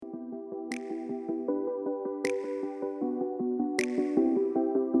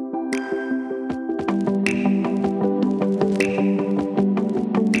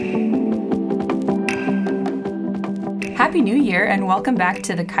Happy New Year, and welcome back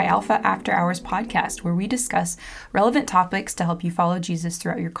to the Chi Alpha After Hours podcast, where we discuss relevant topics to help you follow Jesus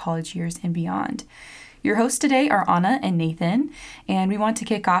throughout your college years and beyond. Your hosts today are Anna and Nathan, and we want to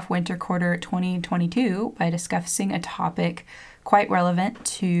kick off winter quarter 2022 by discussing a topic quite relevant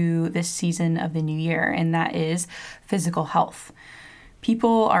to this season of the new year, and that is physical health.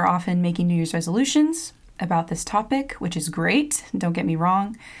 People are often making New Year's resolutions about this topic, which is great, don't get me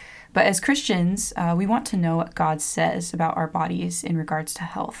wrong. But as Christians, we want to know what God says about our bodies in regards to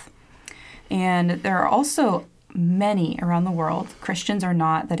health. And there are also many around the world, Christians or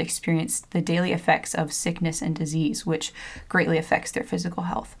not, that experience the daily effects of sickness and disease, which greatly affects their physical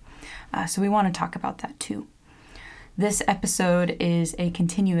health. So we want to talk about that too. This episode is a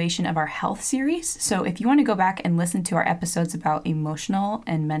continuation of our health series. So if you want to go back and listen to our episodes about emotional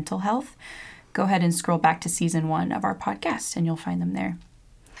and mental health, go ahead and scroll back to season 1 of our podcast and you'll find them there.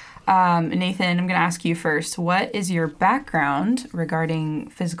 Nathan, I'm going to ask you first. What is your background regarding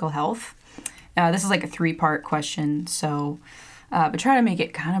physical health? This is like a 3-part question, so but try to make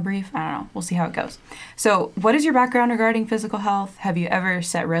it kind of brief. I don't know. We'll see how it goes. So what is your background regarding physical health? Have you ever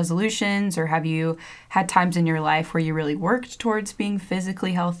set resolutions, or have you had times in your life where you really worked towards being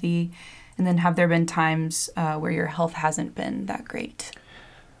physically healthy? And then have there been times where your health hasn't been that great?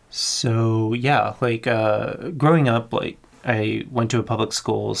 So, yeah, growing up, I went to a public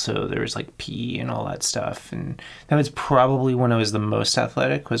school, so there was PE and all that stuff. And that was probably when I was the most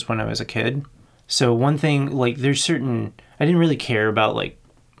athletic, was when I was a kid. So one thing, I didn't really care about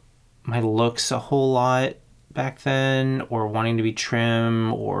my looks a whole lot back then, or wanting to be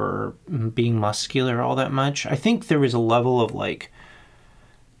trim or being muscular all that much. I think there was a level of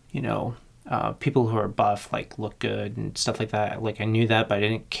people who are buff, look good and stuff like that. I knew that, but I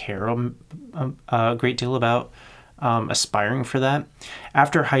didn't care a great deal about aspiring for that.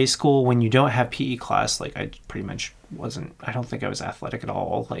 After high school, when you don't have PE class, I pretty much wasn't, I don't think I was athletic at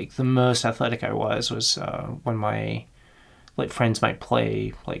all. The most athletic I was when my friends might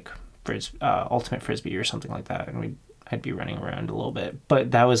play ultimate frisbee or something like that, and I'd be running around a little bit, but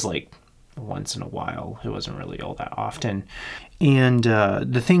that was once in a while. It wasn't really all that often. And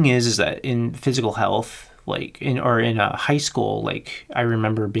the thing is that in physical health, in high school, I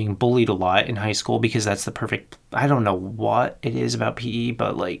remember being bullied a lot in high school because that's the perfect, I don't know what it is about PE,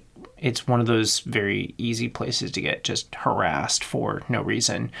 but it's one of those very easy places to get just harassed for no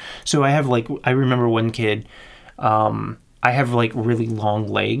reason. So I have I remember one kid, I have really long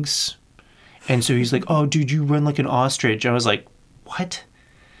legs. And so he's like, "Oh, dude, you run like an ostrich." I was like, "What?"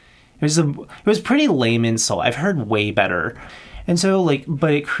 It was a pretty lame insult. I've heard way better. And so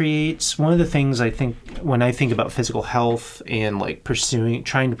but it creates, one of the things I think when I think about physical health and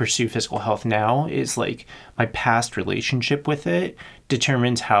trying to pursue physical health now is my past relationship with it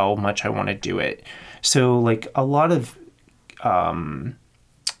determines how much I want to do it. So a lot of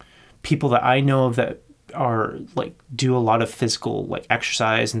people that I know of that are do a lot of physical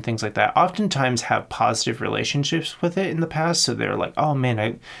exercise and things like that oftentimes have positive relationships with it in the past. So they're "Oh man,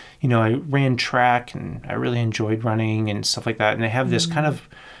 I ran track and I really enjoyed running and stuff like that," and they have this kind of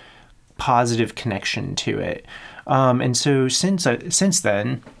positive connection to it. And so since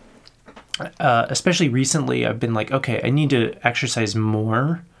then, especially recently, I've been okay, I need to exercise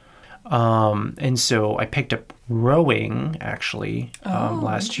more. And so I picked up rowing actually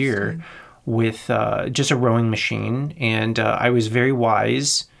last year with just a rowing machine. And I was very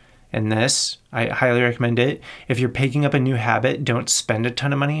wise in this. I highly recommend it. If you're picking up a new habit, don't spend a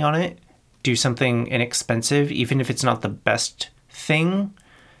ton of money on it. Do something inexpensive, even if it's not the best thing,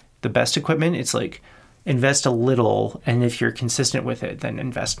 the best equipment. It's invest a little, and if you're consistent with it, then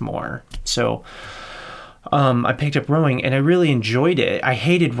invest more. So I picked up rowing, and I really enjoyed it. I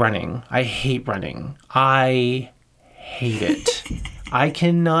hated running. I hate running. I hate it. I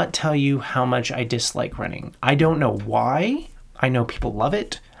cannot tell you how much I dislike running. I don't know why. I know people love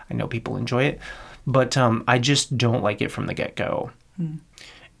it. I know people enjoy it. But I just don't like it from the get-go.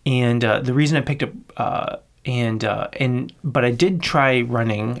 And the reason I picked up... but I did try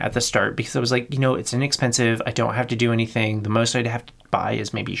running at the start because I was it's inexpensive. I don't have to do anything. The most I'd have to buy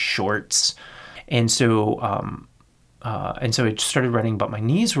is maybe shorts. And so I started running, but my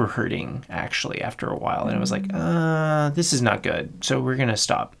knees were hurting actually after a while. And I was this is not good. So we're going to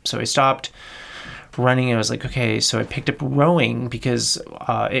stop. So I stopped running and I was okay. So I picked up rowing because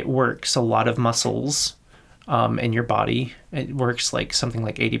it works a lot of muscles in your body. It works something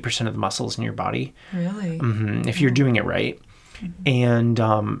 80% of the muscles in your body. Really? Mm-hmm, if you're doing it right.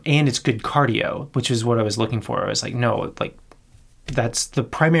 Mm-hmm. And it's good cardio, which is what I was looking for. I was no, that's the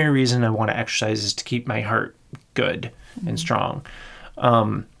primary reason I want to exercise, is to keep my heart good and strong.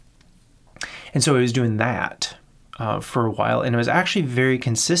 And so I was doing that. for a while, and it was actually very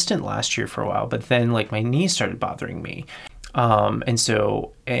consistent last year for a while, but then like my knees started bothering me. I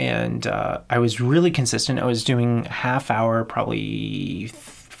was really consistent. I was doing half hour, probably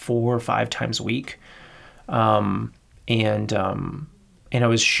 4 or 5 times a week. And I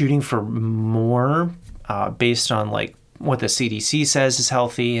was shooting for more, based on like what the CDC says is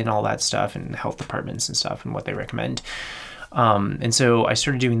healthy and all that stuff, and health departments and stuff and what they recommend. And so I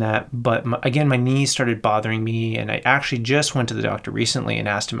started doing that, but again, my knees started bothering me, and I actually just went to the doctor recently and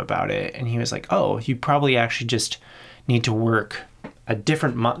asked him about it, and he was like, "Oh, you probably actually just need to work a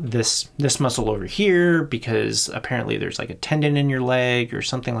different this muscle over here, because apparently there's like a tendon in your leg or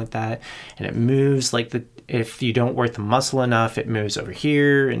something like that, and it moves like if you don't work the muscle enough, it moves over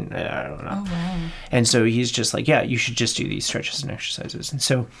here, and I don't know." Oh, wow. And so he's just like, "Yeah, you should just do these stretches and exercises." And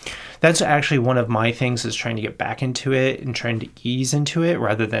so that's actually one of my things, is trying to get back into it and trying to ease into it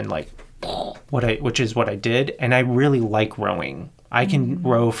rather than like which is what I did. And I really like rowing. I can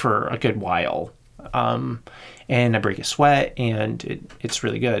row for a good while. And I break a sweat, and it's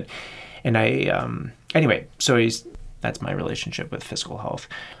really good. And anyway, so that's my relationship with physical health.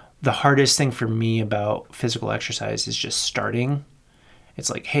 The hardest thing for me about physical exercise is just starting. It's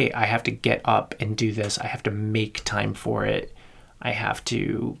like, hey, I have to get up and do this. I have to make time for it. I have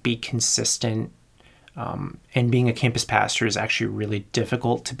to be consistent. And being a campus pastor is actually really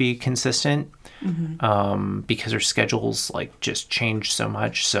difficult to be consistent, because our schedules like just change so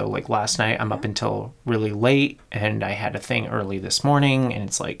much. So like last night, I'm up until really late, and I had a thing early this morning, and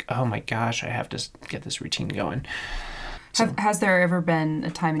it's like, oh my gosh, I have to get this routine going. So, Has there ever been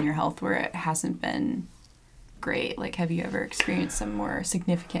a time in your health where it hasn't been great? Like, have you ever experienced some more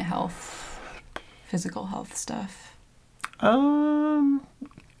significant physical health stuff?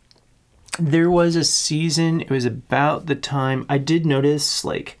 There was a season, it was about the time I did notice,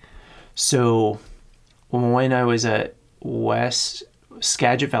 like, so when I was at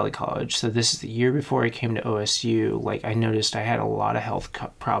Skagit Valley College, so this is the year before I came to OSU, like I noticed I had a lot of health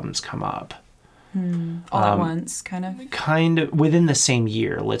problems come up. All at once, kind of? Kind of within the same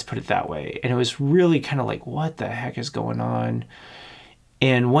year, let's put it that way. And it was really kind of like, what the heck is going on?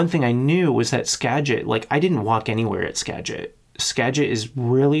 And one thing I knew was that Skagit, like I didn't walk anywhere at Skagit. Skagit is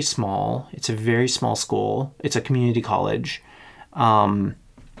really small. It's a very small school. It's a community college. And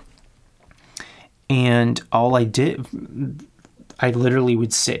all I did, I literally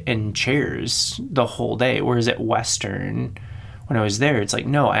would sit in chairs the whole day. Whereas at Western, when I was there, it's like,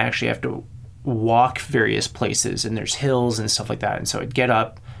 no, I actually have to walk various places, and there's hills and stuff like that. And so I'd get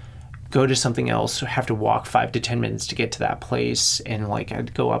up, go to something else, have to walk 5 to 10 minutes to get to that place. And like,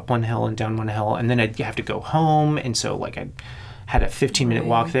 I'd go up one hill and down one hill, and then I'd have to go home. And so like I had a 15-minute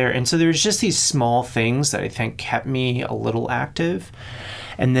walk there. And so there's just these small things that I think kept me a little active.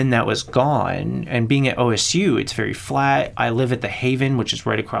 And then that was gone. And being at OSU, it's very flat. I live at the Haven, which is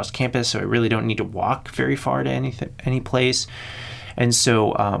right across campus, so I really don't need to walk very far to any place. And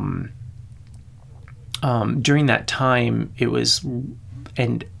so during that time, it was,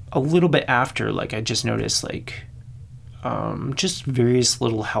 and a little bit after, like I just noticed like just various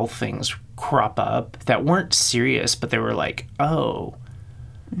little health things crop up that weren't serious, but they were like, oh,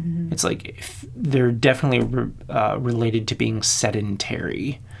 it's like they're definitely related to being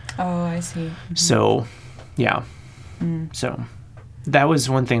sedentary. Oh, I see. So, yeah. So that was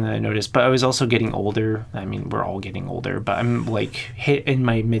one thing that I noticed, but I was also getting older. I mean, we're all getting older, but I'm like hit in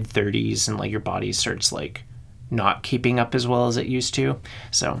my mid 30s, and like your body starts like not keeping up as well as it used to.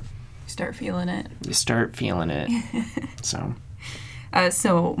 So You start feeling it. So.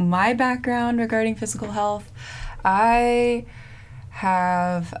 So my background regarding physical health, I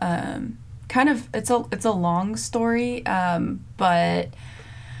have kind of, it's a long story, but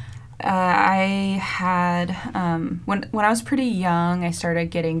I had when I was pretty young, I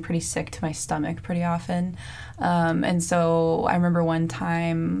started getting pretty sick to my stomach pretty often, and so I remember one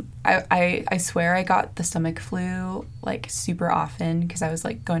time I swear I got the stomach flu like super often, because I was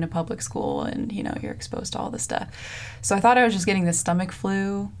like going to public school, and you know, you're exposed to all this stuff. So I thought I was just getting the stomach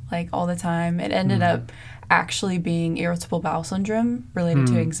flu like all the time. It ended up actually being irritable bowel syndrome related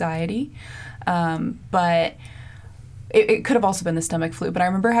to anxiety, but it could have also been the stomach flu. But I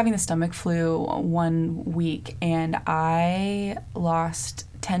remember having the stomach flu one week, and I lost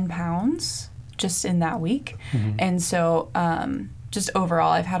 10 pounds just in that week. And so just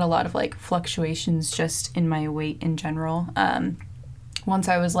overall, I've had a lot of like fluctuations just in my weight in general. Once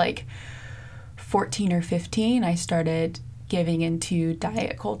I was like 14 or 15, I started giving into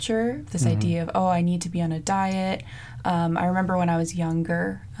diet culture, this idea of, oh, I need to be on a diet. I remember when I was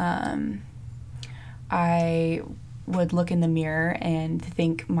younger, I would look in the mirror and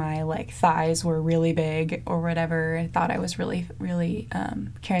think my like thighs were really big or whatever. I thought I was really, really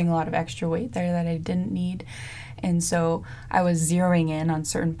carrying a lot of extra weight there that I didn't need. And so I was zeroing in on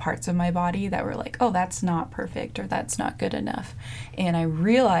certain parts of my body that were like, oh, that's not perfect or that's not good enough. And I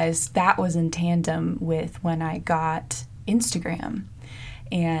realized that was in tandem with when I got Instagram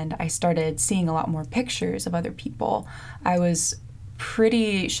and I started seeing a lot more pictures of other people. I was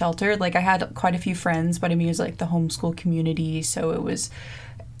pretty sheltered. Like, I had quite a few friends, but I mean, it was like the homeschool community, so it was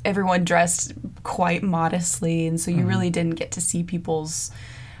everyone dressed quite modestly, and so you really didn't get to see people's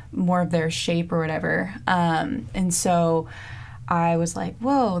more of their shape or whatever. And so I was like,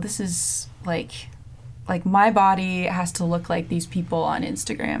 whoa, this is like my body has to look like these people on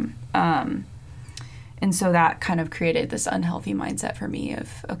Instagram. And so that kind of created this unhealthy mindset for me of,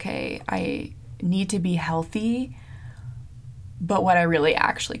 okay, I need to be healthy, but what I really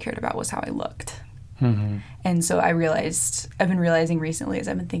actually cared about was how I looked. Mm-hmm. And so I've been realizing recently as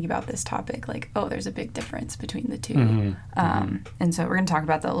I've been thinking about this topic, like, oh, there's a big difference between the two. Mm-hmm. And so we're going to talk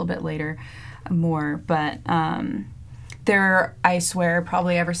about that a little bit later more. But I swear,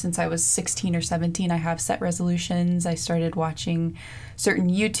 probably ever since I was 16 or 17, I have set resolutions. I started watching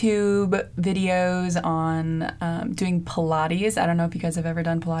certain YouTube videos on doing Pilates. I don't know if you guys have ever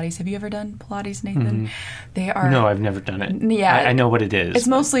done Pilates. Have you ever done Pilates, Nathan? Mm-hmm. No, I've never done it. Yeah. I know what it is. It's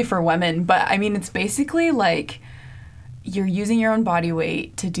mostly for women, but I mean, it's basically like you're using your own body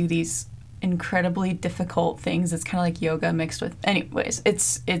weight to do these incredibly difficult things. It's kind of like yoga mixed with... Anyways,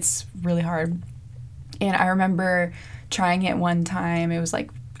 it's really hard. And I remember trying it one time. It was like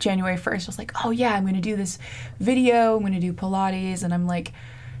January 1st. I was like, oh yeah, I'm going to do this video. I'm going to do Pilates, and I'm like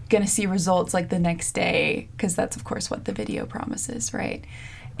going to see results like the next day, because that's of course what the video promises, right?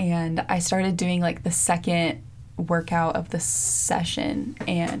 And I started doing like the second workout of the session,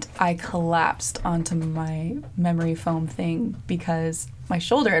 and I collapsed onto my memory foam thing because my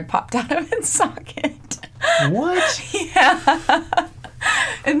shoulder had popped out of its socket. What? Yeah.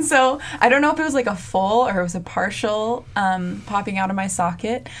 And so I don't know if it was like a full or it was a partial popping out of my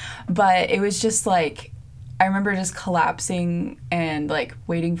socket, but it was just like, I remember just collapsing and like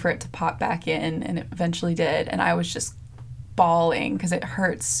waiting for it to pop back in, and it eventually did. And I was just bawling because it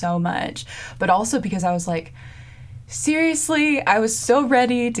hurt so much, but also because I was like, seriously, I was so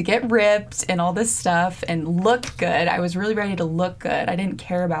ready to get ripped and all this stuff and look good. I was really ready to look good. I didn't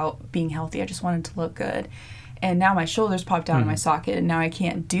care about being healthy. I just wanted to look good. And now my shoulders popped out of my socket, and now I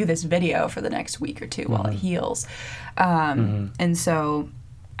can't do this video for the next week or two while it heals. And so,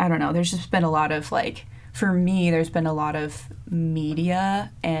 I don't know, there's just been a lot of, like, for me, there's been a lot of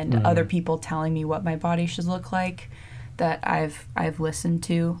media and other people telling me what my body should look like that I've listened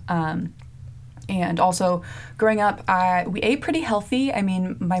to. And also, growing up, we ate pretty healthy. I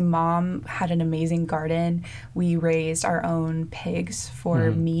mean, my mom had an amazing garden. We raised our own pigs for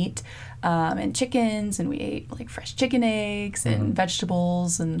meat and chickens, and we ate like fresh chicken eggs and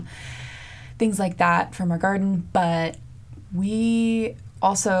vegetables and things like that from our garden. But we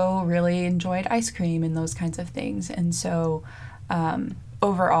also really enjoyed ice cream and those kinds of things. And so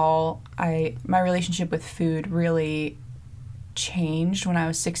overall, my relationship with food really changed when I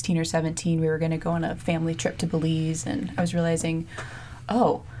was 16 or 17. We were going to go on a family trip to Belize, and I was realizing,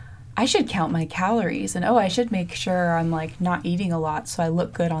 oh, I should count my calories, and oh, I should make sure I'm like not eating a lot so I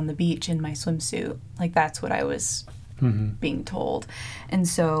look good on the beach in my swimsuit. Like, that's what I was being told. And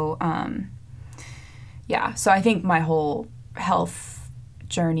so so I think my whole health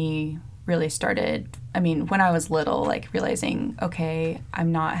journey really started, I mean, when I was little, like realizing, okay,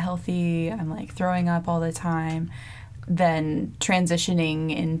 I'm not healthy, I'm like throwing up all the time. Then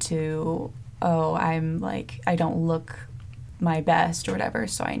transitioning into, oh, I'm like, I don't look my best or whatever,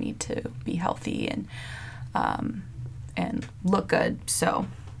 so I need to be healthy and look good. So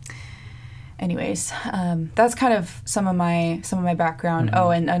anyways, that's kind of some of my background.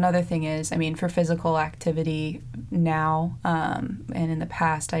 Oh, and another thing is, I mean, for physical activity now, and in the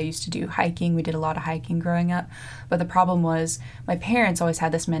past, I used to do hiking. We did a lot of hiking growing up. But the problem was my parents always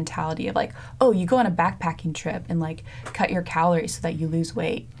had this mentality of like, oh, you go on a backpacking trip and like cut your calories so that you lose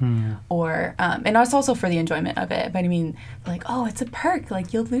weight. Or, and it's also for the enjoyment of it. But I mean, like, oh, it's a perk.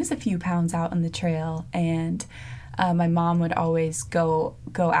 Like, you'll lose a few pounds out on the trail. And my mom would always go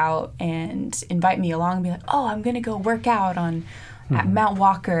out and invite me along and be like, oh, I'm going to go work out at Mount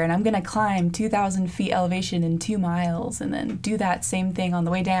Walker, and I'm going to climb 2,000 feet elevation in 2 miles, and then do that same thing on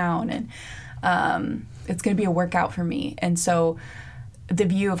the way down. And it's going to be a workout for me. And so the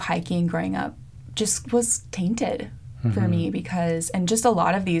view of hiking growing up just was tainted for me because, and just a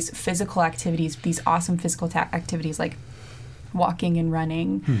lot of these physical activities, these awesome physical activities like walking and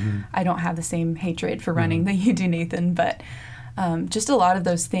running. I don't have the same hatred for running that you do, Nathan, but just a lot of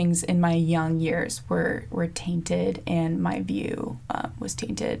those things in my young years were tainted, and my view was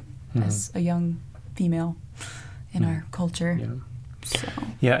tainted as a young female in our culture. Yeah. So.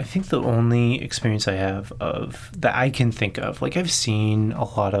 Yeah, I think the only experience I have of that I can think of, like I've seen a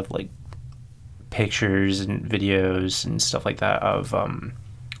lot of like pictures and videos and stuff like that of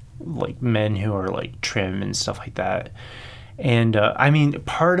like men who are like trim and stuff like that. And I mean,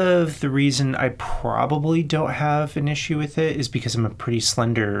 part of the reason I probably don't have an issue with it is because I'm a pretty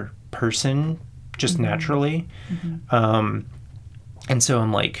slender person, just naturally. And so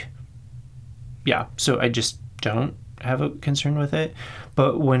I'm like, yeah, so I just don't have a concern with it.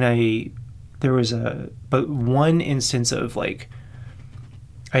 But there was one instance of like,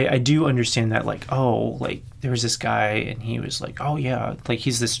 I do understand that, like, oh, like there was this guy and he was like, oh yeah, like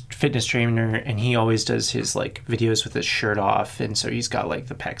he's this fitness trainer and he always does his like videos with his shirt off, and so he's got like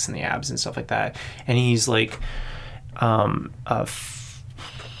the pecs and the abs and stuff like that, and he's like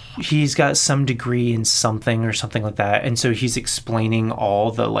he's got some degree in something or something like that, and so he's explaining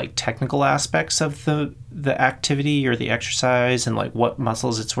all the like technical aspects of the activity or the exercise and like what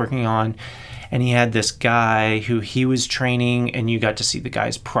muscles it's working on. And he had this guy who he was training, and you got to see the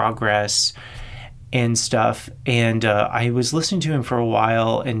guy's progress and stuff. And I was listening to him for a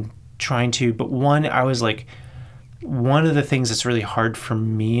while and trying to, but I was like, one of the things that's really hard for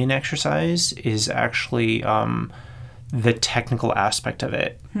me in exercise is actually the technical aspect of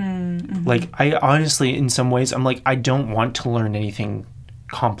it. Like, I honestly, in some ways, I'm like, I don't want to learn anything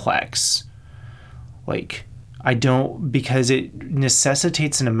complex. Like, I don't, because it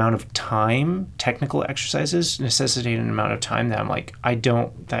necessitates an amount of time. Technical exercises necessitate an amount of time that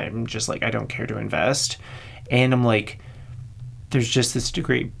I'm just like, I don't care to invest. And I'm like, there's just this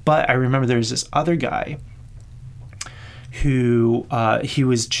degree. But I remember there's this other guy who, he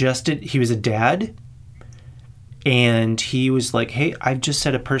was a dad. And he was like, hey, I've just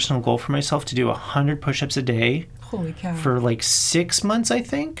set a personal goal for myself to do 100 push-ups a day. Holy cow. For like 6 months, I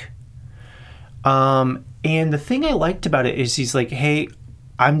think. And the thing I liked about it is he's like, hey,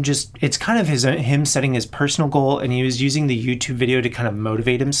 it's kind of him setting his personal goal, and he was using the YouTube video to kind of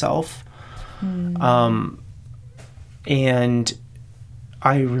motivate himself. And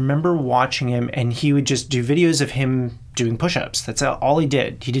I remember watching him, and he would just do videos of him doing push-ups. That's all he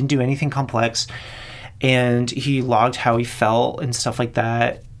did. He didn't do anything complex. And he logged how he felt and stuff like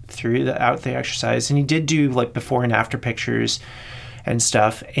that throughout the exercise. And he did do like before and after pictures and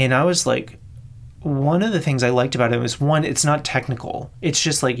stuff. And I was like, one of the things I liked about it was, one, it's not technical. It's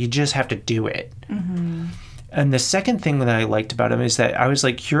just like, you just have to do it. And the second thing that I liked about him is that I was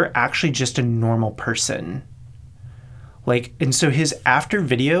like, you're actually just a normal person. Like, and so his after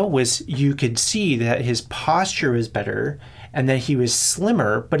video was, you could see that his posture was better and that he was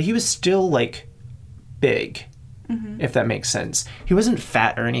slimmer, but he was still like big, if that makes sense. He wasn't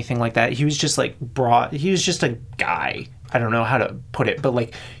fat or anything like that. He was just like broad. He was just a guy. I don't know how to put it, but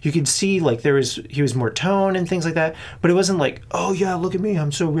like you could see like he was more toned and things like that, but it wasn't like, oh yeah, look at me,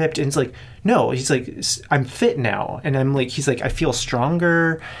 I'm so ripped. And it's like, no, he's like, I'm fit now. And I'm like, he's like, I feel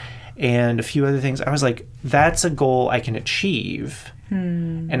stronger and a few other things. I was like, that's a goal I can achieve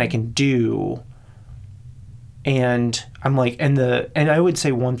and I can do. And I'm like, and I would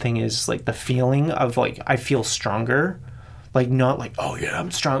say one thing is like the feeling of like, I feel stronger. Like, not like, oh yeah,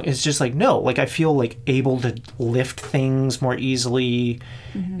 I'm strong. It's just like, no, like I feel like able to lift things more easily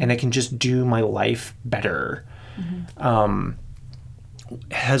and I can just do my life better.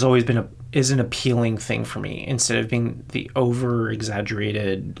 Has always been is an appealing thing for me, instead of being the over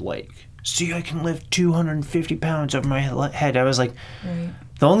exaggerated, like, see, I can lift 250 pounds over my head. I was like, right.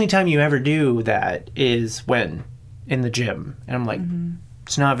 The only time you ever do that is when in the gym. And I'm like,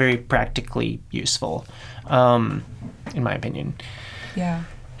 it's not very practically useful. In my opinion. Yeah.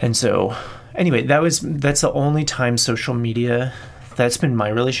 And so anyway, that's the only time social media, that's been my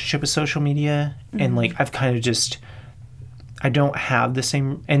relationship with social media. And like, I've kind of just, I don't have the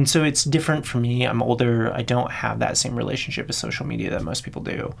same, and so it's different for me. I'm older. I don't have that same relationship with social media that most people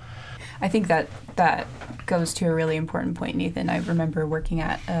do. I think that goes to a really important point, Nathan. I remember working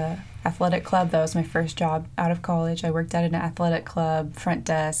at a athletic club. That was my first job out of college. I worked at an athletic club, front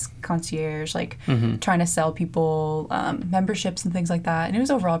desk, concierge, like trying to sell people memberships and things like that. And it was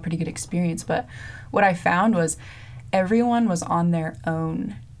overall a pretty good experience. But what I found was everyone was on their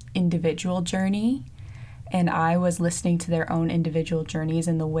own individual journey. And I was listening to their own individual journeys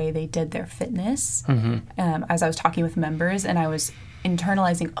and the way they did their fitness as I was talking with members, and I was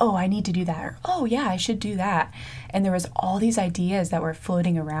internalizing, oh, I need to do that, or oh yeah, I should do that. And there was all these ideas that were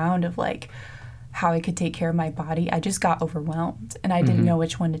floating around of like, how I could take care of my body, I just got overwhelmed, and I didn't know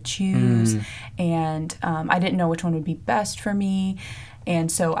which one to choose, and I didn't know which one would be best for me.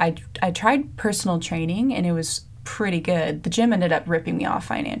 And so I tried personal training, and it was pretty good. The gym ended up ripping me off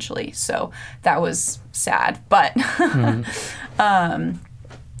financially, so that was sad. But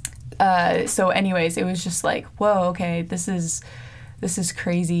so anyways, it was just like, whoa, okay, this is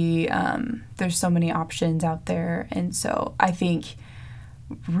crazy. There's so many options out there. And so I think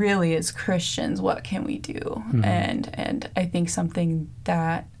really as Christians, what can we do? And I think something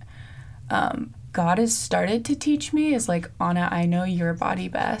that God has started to teach me is like, Anna, I know your body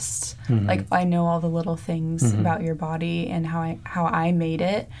best. Like, I know all the little things about your body and how I made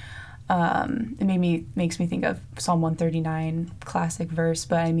it. It makes me think of Psalm 139, classic verse,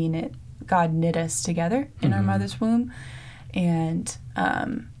 but I mean God knit us together in our mother's womb, and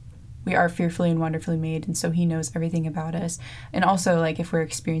we are fearfully and wonderfully made, and so he knows everything about us. And also, like, if we're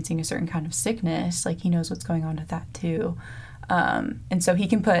experiencing a certain kind of sickness, like, he knows what's going on with that too. And so he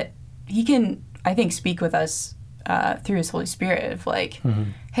can, I think, speak with us through his Holy Spirit of like,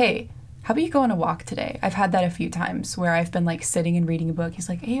 hey, how about you go on a walk today? I've had that a few times where I've been like sitting and reading a book. He's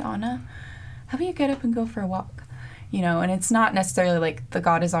like, hey, Anna, how about you get up and go for a walk? You know, and it's not necessarily like the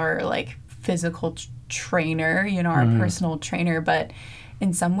God is our like physical trainer, you know, our personal trainer, but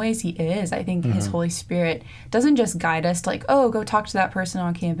in some ways he is. I think his Holy Spirit doesn't just guide us to like, oh, go talk to that person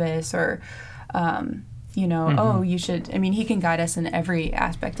on campus, or, you know, oh, you should. I mean, he can guide us in every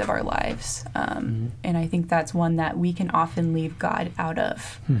aspect of our lives. And I think that's one that we can often leave God out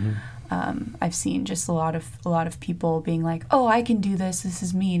of. I've seen just a lot of people being like, oh, I can do this. This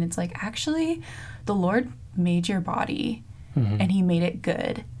is me. And it's like, actually, the Lord made your body and he made it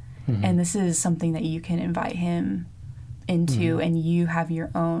good. And this is something that you can invite him into, and you have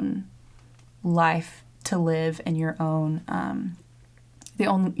your own life to live, and your own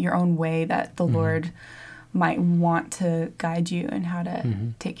your own way that the Lord might want to guide you in how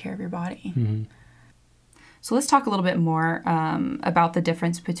to take care of your body. So let's talk a little bit more about the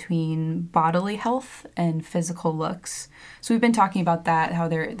difference between bodily health and physical looks. So we've been talking about that, how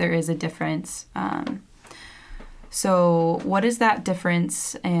there is a difference. So what is that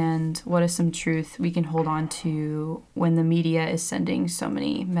difference, and what is some truth we can hold on to when the media is sending so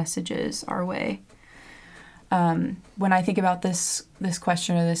many messages our way? When I think about this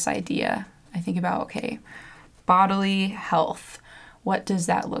question or this idea, I think about, okay, bodily health. What does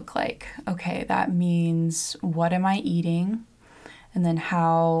that look like? Okay, that means what am I eating? And then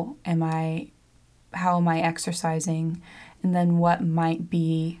how am I exercising? And then what might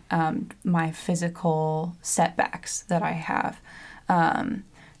be my physical setbacks that I have.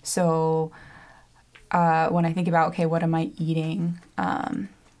 So when I think about, okay, what am I eating? I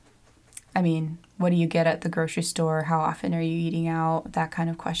mean, what do you get at the grocery store? How often are you eating out? That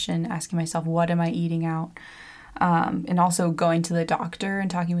kind of question, asking myself, what am I eating out? And also going to the doctor and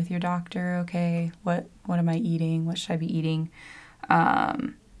talking with your doctor, okay, what am I eating? What should I be eating?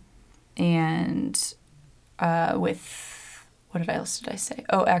 And with... what else did I say?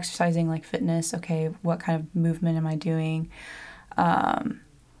 Oh, exercising, like fitness. Okay, what kind of movement am I doing? And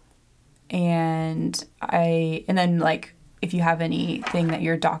then like if you have anything that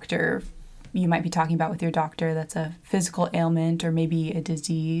you might be talking about with your doctor that's a physical ailment or maybe a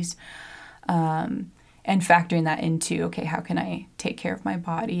disease, and factoring that into, okay, how can I take care of my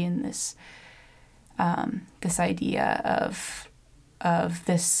body in this idea of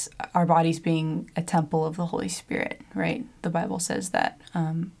this, our bodies being a temple of the Holy Spirit, right? The Bible says that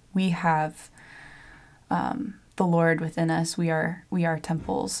we have the Lord within us. We are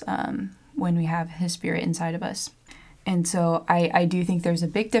temples when we have his Spirit inside of us. And so I do think there's a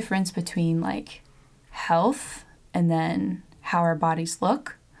big difference between like health and then how our bodies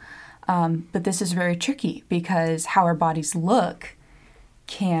look. But this is very tricky because how our bodies look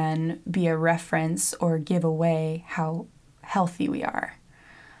can be a reference or give away how healthy we are.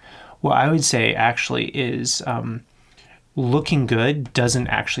 Well, I would say actually is looking good doesn't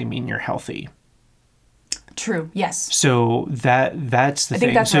actually mean you're healthy. True. Yes. So that's the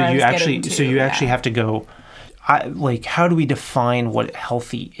thing. That's so you actually have to go. How do we define what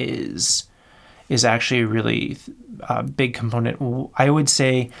healthy is actually a really big component. I would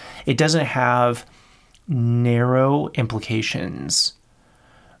say it doesn't have narrow implications.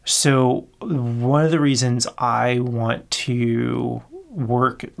 So one of the reasons I want to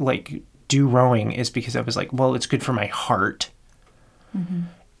do rowing is because I was like, well, it's good for my heart. Mm-hmm.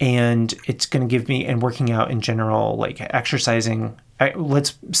 And it's going to give me, and working out in general, like exercising,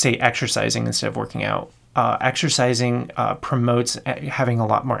 let's say exercising instead of working out. Exercising promotes having a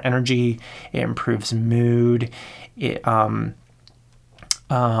lot more energy. It improves mood. It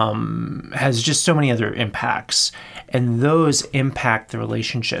has just so many other impacts, and those impact the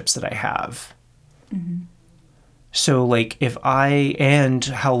relationships that I have. So like and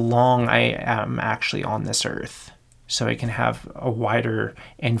how long I am actually on this earth, so I can have a wider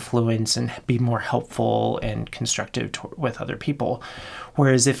influence and be more helpful and constructive with other people.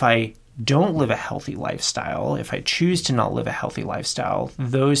 Whereas if I don't live a healthy lifestyle, if I choose to not live a healthy lifestyle,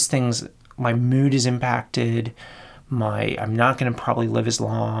 those things, my mood is impacted, I'm not going to probably live as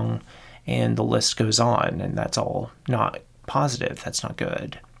long, and the list goes on, and that's all not positive. That's not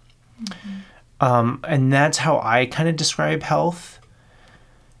good. And that's how I kind of describe health,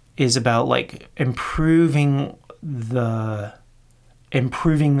 is about like improving the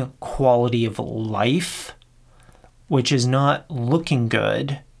quality of life, which is not looking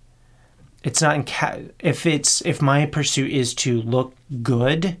good. It's not if my pursuit is to look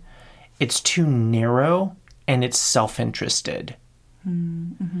good, it's too narrow and it's self-interested.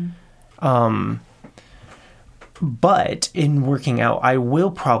 But in working out, I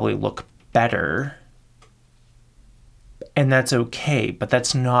will probably look better, and that's okay, but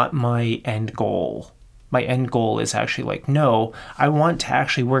that's not my end goal. My end goal is actually like, no, I want to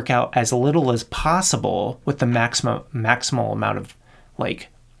actually work out as little as possible with the maximal amount of like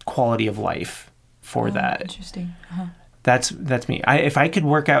quality of life for that. Interesting. That's me. If I could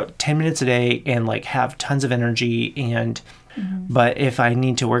work out 10 minutes a day and like have tons of energy but if I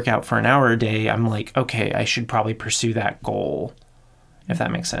need to work out for an hour a day, I'm like, okay, I should probably pursue that goal, if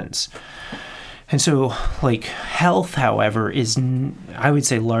that makes sense. And so, like, health, however, is, I would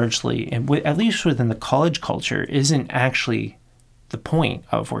say largely, at least within the college culture, isn't actually the point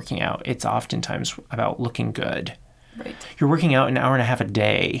of working out. It's oftentimes about looking good. Right. You're working out an hour and a half a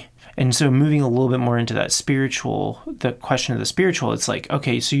day. And so moving a little bit more into that the question of the spiritual, it's like,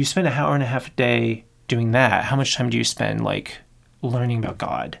 okay, so you spend an hour and a half a day doing that. How much time do you spend, like, learning about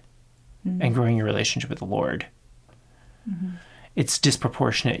God and growing your relationship with the Lord? It's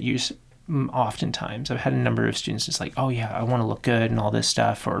disproportionate use oftentimes. I've had a number of students just like, oh yeah, I want to look good and all this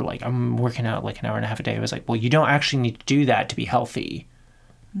stuff, or like I'm working out like an hour and a half a day. I was like, well, you don't actually need to do that to be healthy.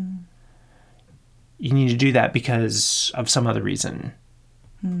 You need to do that because of some other reason.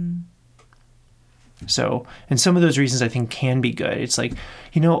 So, and some of those reasons I think can be good. It's like,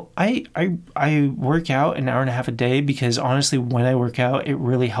 I work out an hour and a half a day because honestly, when I work out, it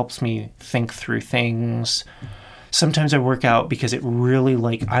really helps me think through things. Sometimes I work out because it really,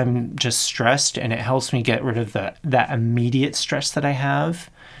 like, I'm just stressed and it helps me get rid of that immediate stress that I have.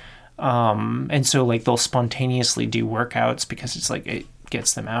 And so, like, they'll spontaneously do workouts because it's like, it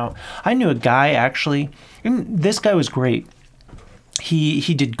gets them out. I knew a guy, actually, and this guy was great.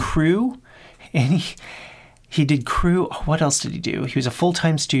 He did crew, and he did crew. What else did he do? He was a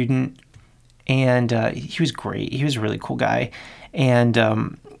full-time student, and he was great. He was a really cool guy. And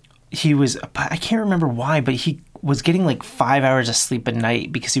I can't remember why, but he was getting like 5 hours of sleep a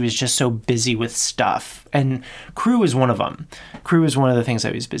night because he was just so busy with stuff. And crew was one of them. Crew was one of the things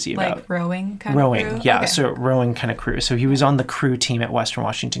I was busy about. Like rowing kind of crew? Yeah. Okay. So rowing kind of crew. So he was on the crew team at Western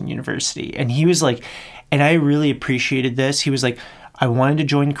Washington University. And he was like, and I really appreciated this. He was like, I wanted to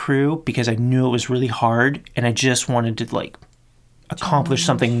join crew because I knew it was really hard and I just wanted to like accomplish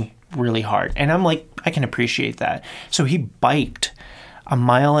something really hard. And I'm like, I can appreciate that. So he biked 1.5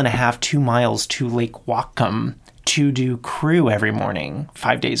 miles, 2 miles to Lake Whatcom to do crew every morning,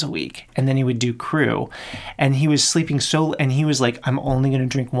 5 days a week. And then he would do crew. And he was sleeping and he was like, I'm only going to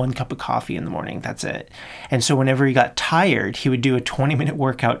drink 1 cup of coffee in the morning. That's it. And so whenever he got tired, he would do a 20-minute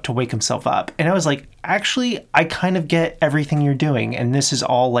workout to wake himself up. And I was like, actually, I kind of get everything you're doing. And this is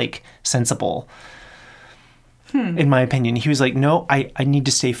all like sensible. In my opinion. He was like, no, I need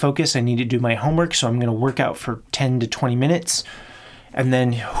to stay focused. I need to do my homework. So I'm going to work out for 10 to 20 minutes. And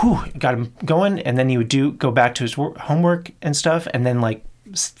then, got him going. And then he would go back to his homework and stuff. And then like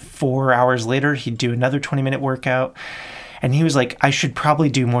 4 hours later, he'd do another 20-minute workout. And he was like, I should probably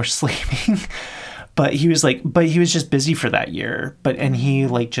do more sleeping. But he was just busy for that year. And he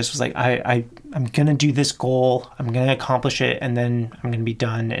like just was like, I'm going to do this goal. I'm going to accomplish it. And then I'm going to be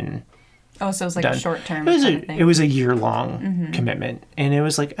done. And oh, so it was like done. A short term. It was a year-long commitment. And it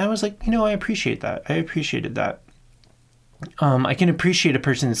was like, I was like, I appreciate that. I appreciated that. I can appreciate a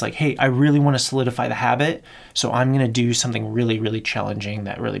person that's like, hey, I really want to solidify the habit, so I'm going to do something really, really challenging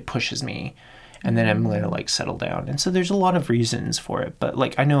that really pushes me, and then I'm going to like settle down. And so there's a lot of reasons for it, but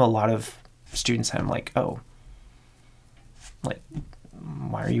like I know a lot of students that I'm like, oh, like,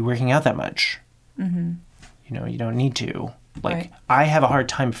 why are you working out that much? You don't need to. Like, right. I have a hard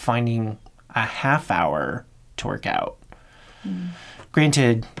time finding a half hour to work out.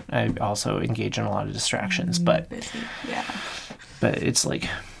 Granted, I also engage in a lot of distractions, but busy. Yeah. But it's like,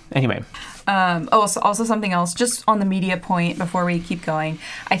 anyway. So also something else, just on the media point before we keep going,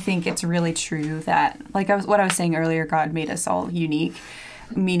 I think it's really true that, like what I was saying earlier, God made us all unique,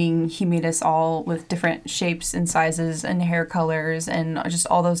 meaning he made us all with different shapes and sizes and hair colors and just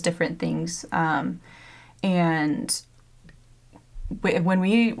all those different things. And when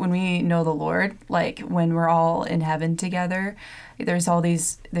we know the Lord, like when we're all in heaven together, there's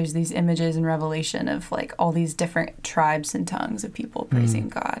these images and revelation of like all these different tribes and tongues of people praising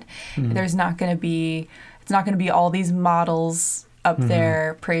God. It's not going to be all these models up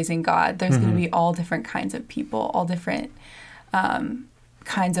there praising God. There's going to be all different kinds of people, all different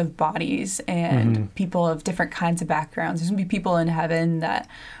kinds of bodies, and people of different kinds of backgrounds. There's going to be people in heaven that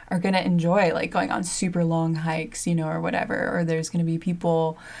are going to enjoy like going on super long hikes, or whatever. Or there's going to be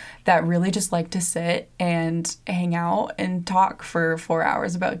people that really just like to sit and hang out and talk for 4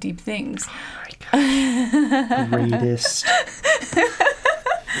 hours about deep things. Oh my gosh. Greatest.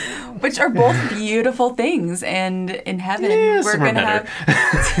 Which are both beautiful things. And in heaven, we're going to have...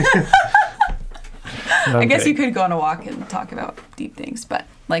 I guess you could go on a walk and talk about deep things, but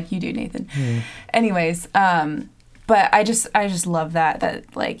like you do, Nathan. Anyways, but I just love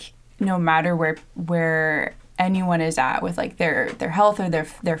that like no matter where anyone is at with like their health or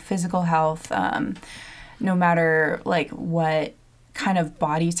their physical health, no matter like what kind of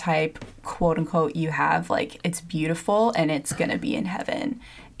body type, quote unquote, you have, like it's beautiful and it's gonna be in heaven.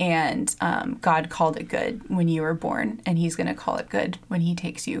 And God called it good when you were born, and he's gonna call it good when he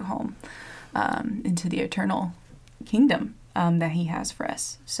takes you home into the eternal kingdom that he has for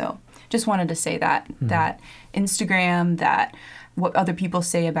us. So just wanted to say that Instagram, that what other people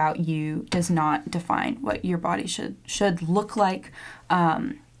say about you does not define what your body should look like.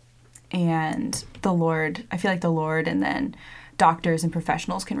 And the Lord, I feel like the Lord and then doctors and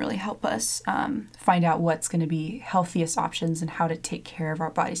professionals can really help us find out what's going to be healthiest options and how to take care of our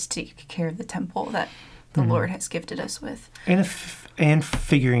bodies, to take care of the temple that the Lord has gifted us with. And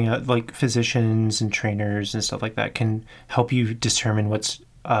figuring out, like, physicians and trainers and stuff like that can help you determine what's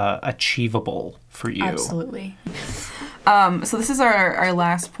achievable for you. Absolutely. So this is our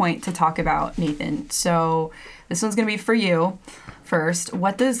last point to talk about, Nathan. So this one's going to be for you first.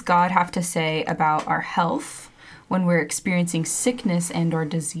 What does God have to say about our health when we're experiencing sickness and or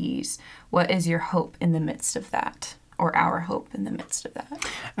disease? What is your hope in the midst of that, or our hope in the midst of that?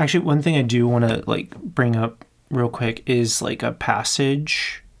 Actually, one thing I do want to like bring up real quick is like a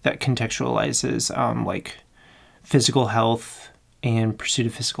passage that contextualizes like physical health and pursuit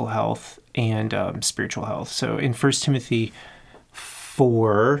of physical health and spiritual health. So in 1 Timothy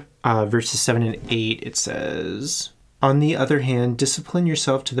 4, verses 7 and 8, it says, "On the other hand, discipline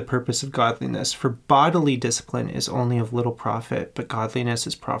yourself to the purpose of godliness, for bodily discipline is only of little profit, but godliness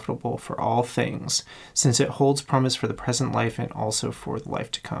is profitable for all things, since it holds promise for the present life and also for the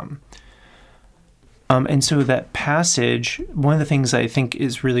life to come." And so that passage, one of the things I think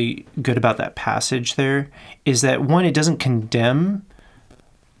is really good about that passage there is that, one, it doesn't condemn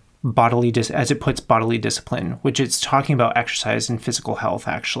as it puts bodily discipline, which it's talking about exercise and physical health,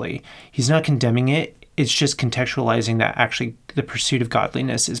 actually. He's not condemning it. It's just contextualizing that actually the pursuit of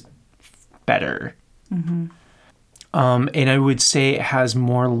godliness is better. Mm-hmm. And I would say it has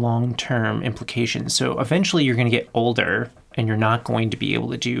more long-term implications. So eventually you're going to get older and you're not going to be able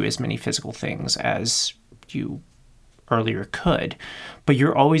to do as many physical things as you earlier could. But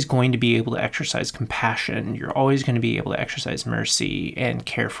you're always going to be able to exercise compassion. You're always going to be able to exercise mercy and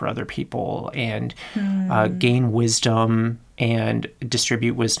care for other people and gain wisdom and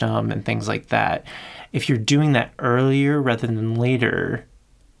distribute wisdom and things like that. If you're doing that earlier rather than later,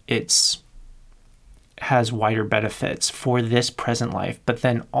 it's has wider benefits for this present life, but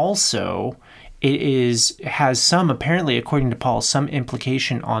then also it has some, apparently, according to Paul, some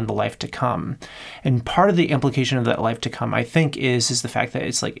implication on the life to come. And part of the implication of that life to come, I think, is the fact that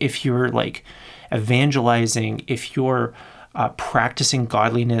it's like, if you're like evangelizing, if you're practicing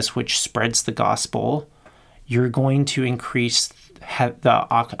godliness, which spreads the gospel, you're going to increase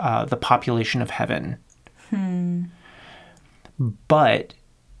the population of heaven. But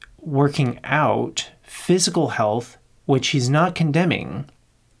working out physical health, which he's not condemning,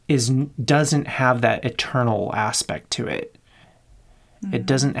 doesn't have that eternal aspect to it. It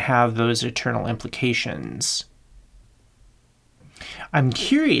doesn't have those eternal implications. I'm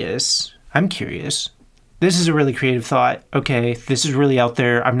curious. This is a really creative thought. Okay, this is really out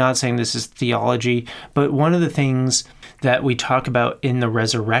there. I'm not saying this is theology, but one of the things that we talk about in the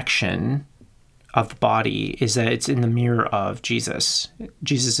resurrection of the body is that it's in the mirror of Jesus's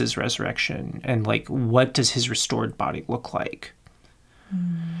resurrection, and like, what does his restored body look like?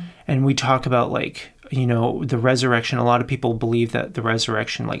 And we talk about like the resurrection, a lot of people believe that the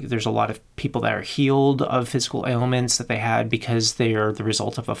resurrection, like there's a lot of people that are healed of physical ailments that they had because they are the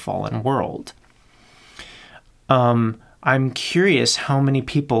result of a fallen world. I'm curious how many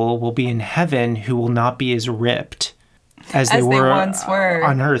people will be in heaven who will not be as ripped as they once were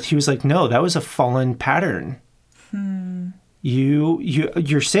on earth. He was like, no, that was a fallen pattern.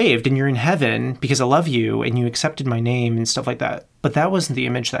 You're saved and you're in heaven because I love you and you accepted my name and stuff like that. But that wasn't the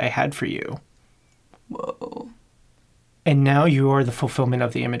image that I had for you. Whoa. And now you are the fulfillment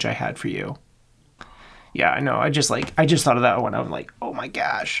of the image I had for you. Yeah, I know. I just thought of that one. I'm like, oh my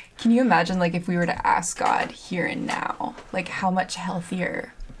gosh. Can you imagine, like, if we were to ask God here and now, like, how much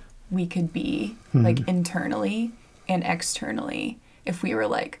healthier we could be, like, internally and externally, if we were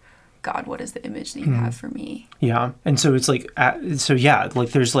like, God, what is the image that you have for me? Yeah. And so it's like,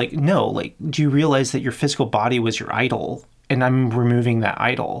 there's like, no, like, do you realize that your physical body was your idol? And I'm removing that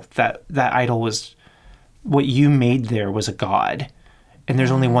idol. That idol was, what you made there was a God. And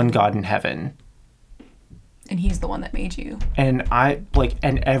there's only one God in heaven. And he's the one that made you. And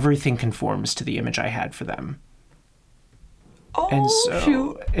and everything conforms to the image I had for them. Oh, and so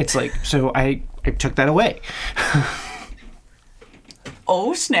shoot. It's like, so I took that away.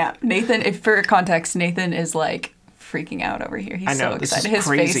 Oh, snap. Nathan, for context, Nathan is like freaking out over here. He's so excited. His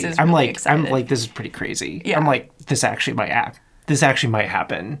face is really excited. I'm like, this is pretty crazy. Yeah. I'm like, this actually might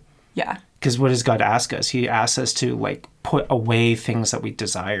happen. Yeah. Because what does God ask us? He asks us to like put away things that we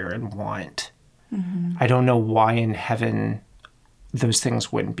desire and want. Mm-hmm. I don't know why in heaven those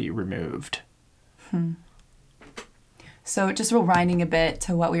things wouldn't be removed. So just rewinding a bit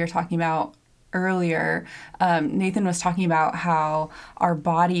to what we were talking about earlier, Nathan was talking about how our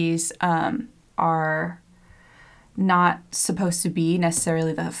bodies are not supposed to be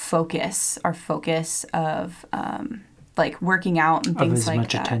necessarily our focus of like working out and things like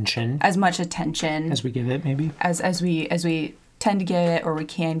that. As much attention as we give it, maybe. As we tend to give it, or we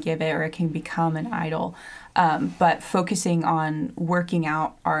can give it, or it can become an idol. But focusing on working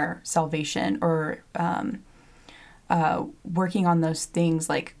out our salvation, or working on those things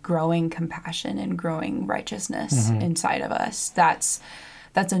like growing compassion and growing righteousness inside of us. That's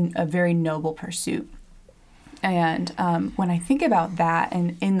a very noble pursuit. And when I think about that,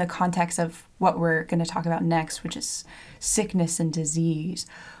 and in the context of what we're going to talk about next, which is sickness and disease,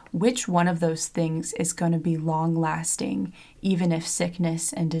 which one of those things is going to be long-lasting, even if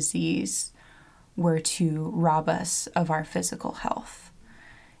sickness and disease were to rob us of our physical health?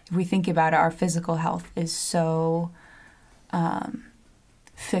 If we think about it, our physical health is so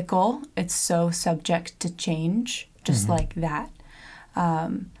fickle. It's so subject to change, just like that.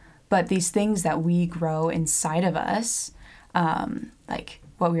 But these things that we grow inside of us, like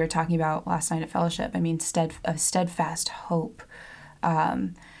what we were talking about last night at fellowship, I mean, a steadfast hope,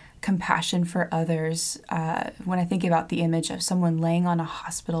 compassion for others. When I think about the image of someone laying on a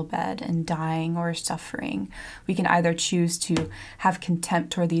hospital bed and dying or suffering, we can either choose to have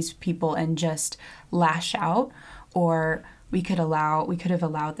contempt toward these people and just lash out, or we could have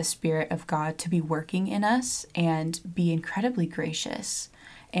allowed the Spirit of God to be working in us and be incredibly gracious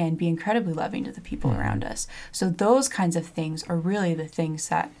and be incredibly loving to the people around us. So those kinds of things are really the things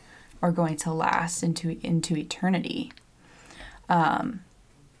that are going to last into eternity.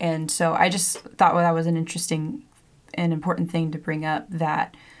 And so I just thought that was an interesting and important thing to bring up,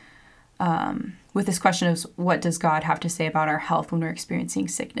 that with this question of what does God have to say about our health when we're experiencing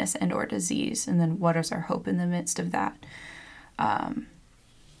sickness and or disease, and then what is our hope in the midst of that?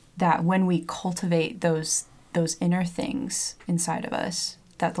 That when we cultivate those inner things inside of us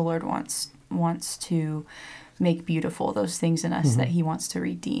that the Lord wants to make beautiful, those things in us that he wants to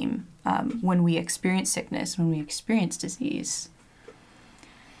redeem, when we experience sickness, when we experience disease,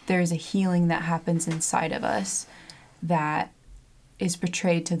 there's a healing that happens inside of us that is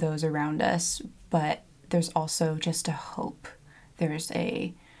portrayed to those around us, but there's also just a hope. There's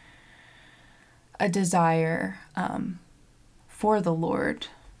a desire for the Lord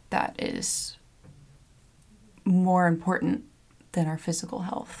that is more important than our physical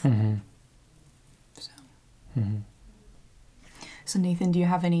health. So Nathan, do you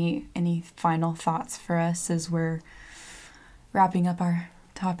have any final thoughts for us as we're wrapping up our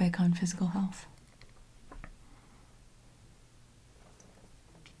topic on physical health?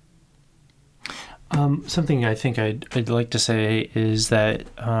 Something I think I'd like to say is that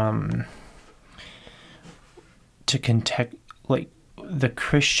the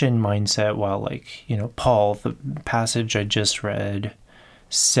Christian mindset, while Paul, the passage I just read,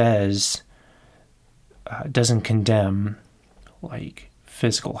 says doesn't condemn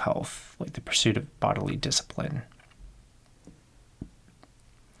physical health, like the pursuit of bodily discipline.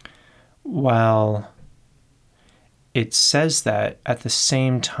 While it says that at the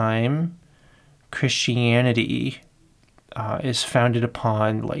same time, Christianity is founded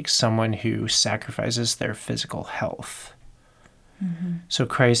upon like someone who sacrifices their physical health. Mm-hmm. So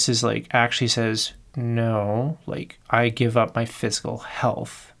Christ is like actually says, no, like I give up my physical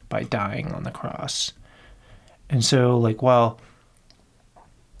health by dying on the cross. And so like, while,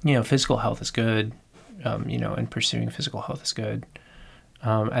 physical health is good, and pursuing physical health is good.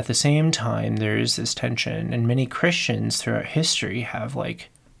 At the same time, there is this tension, and many Christians throughout history have like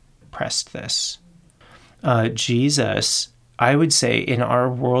pressed this. Jesus, I would say, in our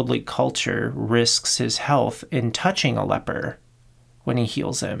worldly culture, risks his health in touching a leper when he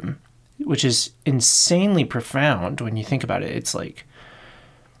heals him, which is insanely profound when you think about it. It's like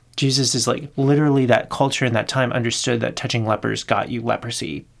Jesus is like literally that culture in that time understood that touching lepers got you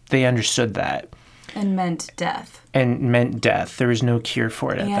leprosy. They understood that. And meant death. There was no cure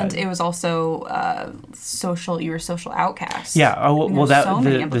for it at that. And it was also you were a social outcast. Yeah.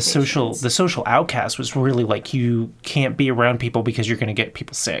 The social outcast was really like you can't be around people because you're going to get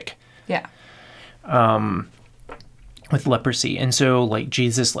people sick. Yeah. With leprosy. And so like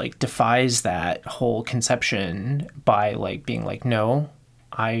Jesus like defies that whole conception by like being like, no,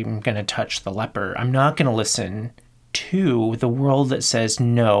 I'm going to touch the leper. I'm not going to listen to the world that says,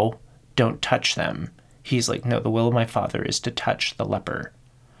 no, don't touch them. He's like, no, the will of my Father is to touch the leper.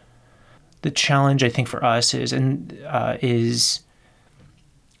 The challenge I think for us is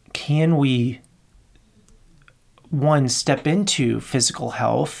can we, one, step into physical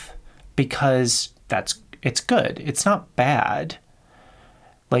health because it's good. It's not bad.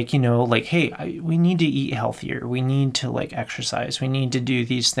 Like, hey, we need to eat healthier. We need to like exercise. We need to do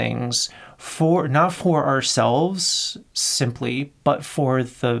these things not for ourselves simply, but for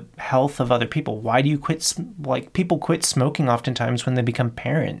the health of other people. Why do you quit? Like people quit smoking oftentimes when they become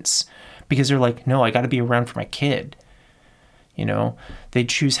parents because they're like, no, I got to be around for my kid. They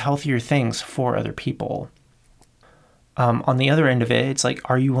choose healthier things for other people. On the other end of it, it's like,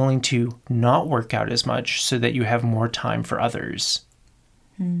 are you willing to not work out as much so that you have more time for others?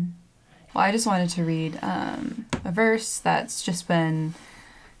 Well, I just wanted to read a verse that's just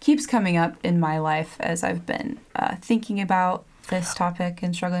keeps coming up in my life as I've been thinking about this topic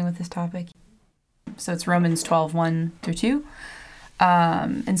and struggling with this topic. So it's Romans 12:1-2.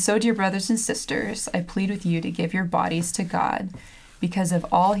 And so, dear brothers and sisters, I plead with you to give your bodies to God because of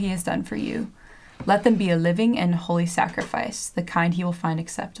all he has done for you. Let them be a living and holy sacrifice, the kind he will find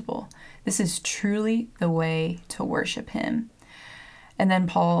acceptable. This is truly the way to worship him. And then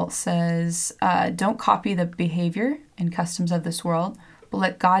Paul says, don't copy the behavior and customs of this world, but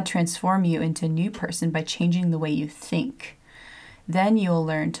let God transform you into a new person by changing the way you think. Then you'll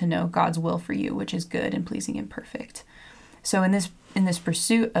learn to know God's will for you, which is good and pleasing and perfect. So in this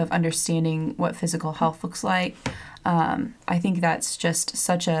pursuit of understanding what physical health looks like, I think that's just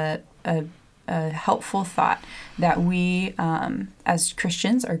such a helpful thought that we, as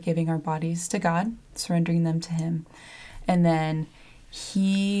Christians, are giving our bodies to God, surrendering them to him. And then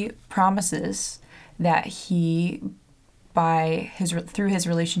he promises that he, through his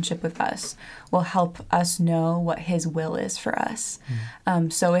relationship with us, will help us know what his will is for us.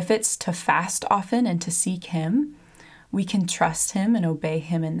 So if it's to fast often and to seek him, we can trust him and obey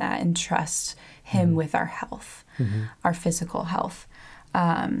him in that and trust him with our health, our physical health.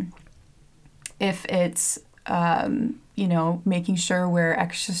 If it's, making sure we're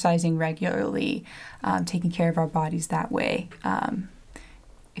exercising regularly, taking care of our bodies that way.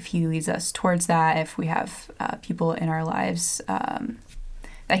 If he leads us towards that, if we have people in our lives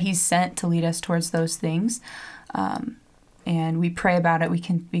that he's sent to lead us towards those things, and we pray about it, we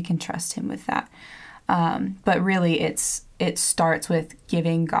can trust him with that. But really, it starts with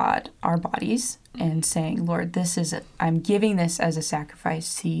giving God our bodies and saying, Lord, I'm giving this as a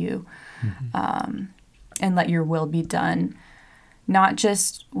sacrifice to you, and let your will be done, not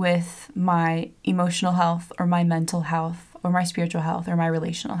just with my emotional health or my mental health or my spiritual health or my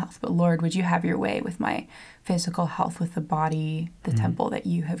relational health, but Lord, would you have your way with my physical health, with the body, the temple that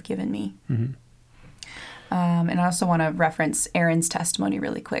you have given me. And I also want to reference Erin's testimony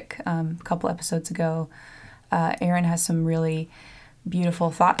really quick. A couple episodes ago, Erin has some really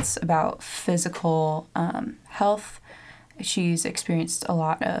beautiful thoughts about physical health. She's experienced a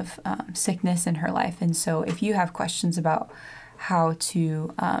lot of sickness in her life. And so if you have questions about how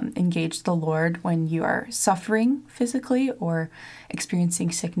to engage the Lord when you are suffering physically or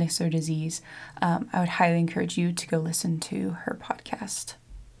experiencing sickness or disease, I would highly encourage you to go listen to her podcast.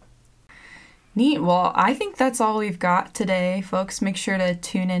 Neat. Well, I think that's all we've got today, folks. Make sure to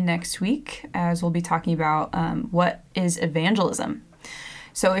tune in next week as we'll be talking about what is evangelism.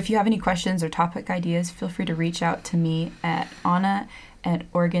 So if you have any questions or topic ideas, feel free to reach out to me at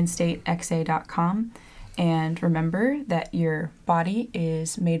anna@oregonstatexa.com. And remember that your body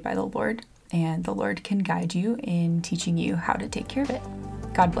is made by the Lord, and the Lord can guide you in teaching you how to take care of it.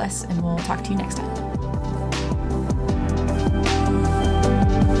 God bless, and we'll talk to you next time.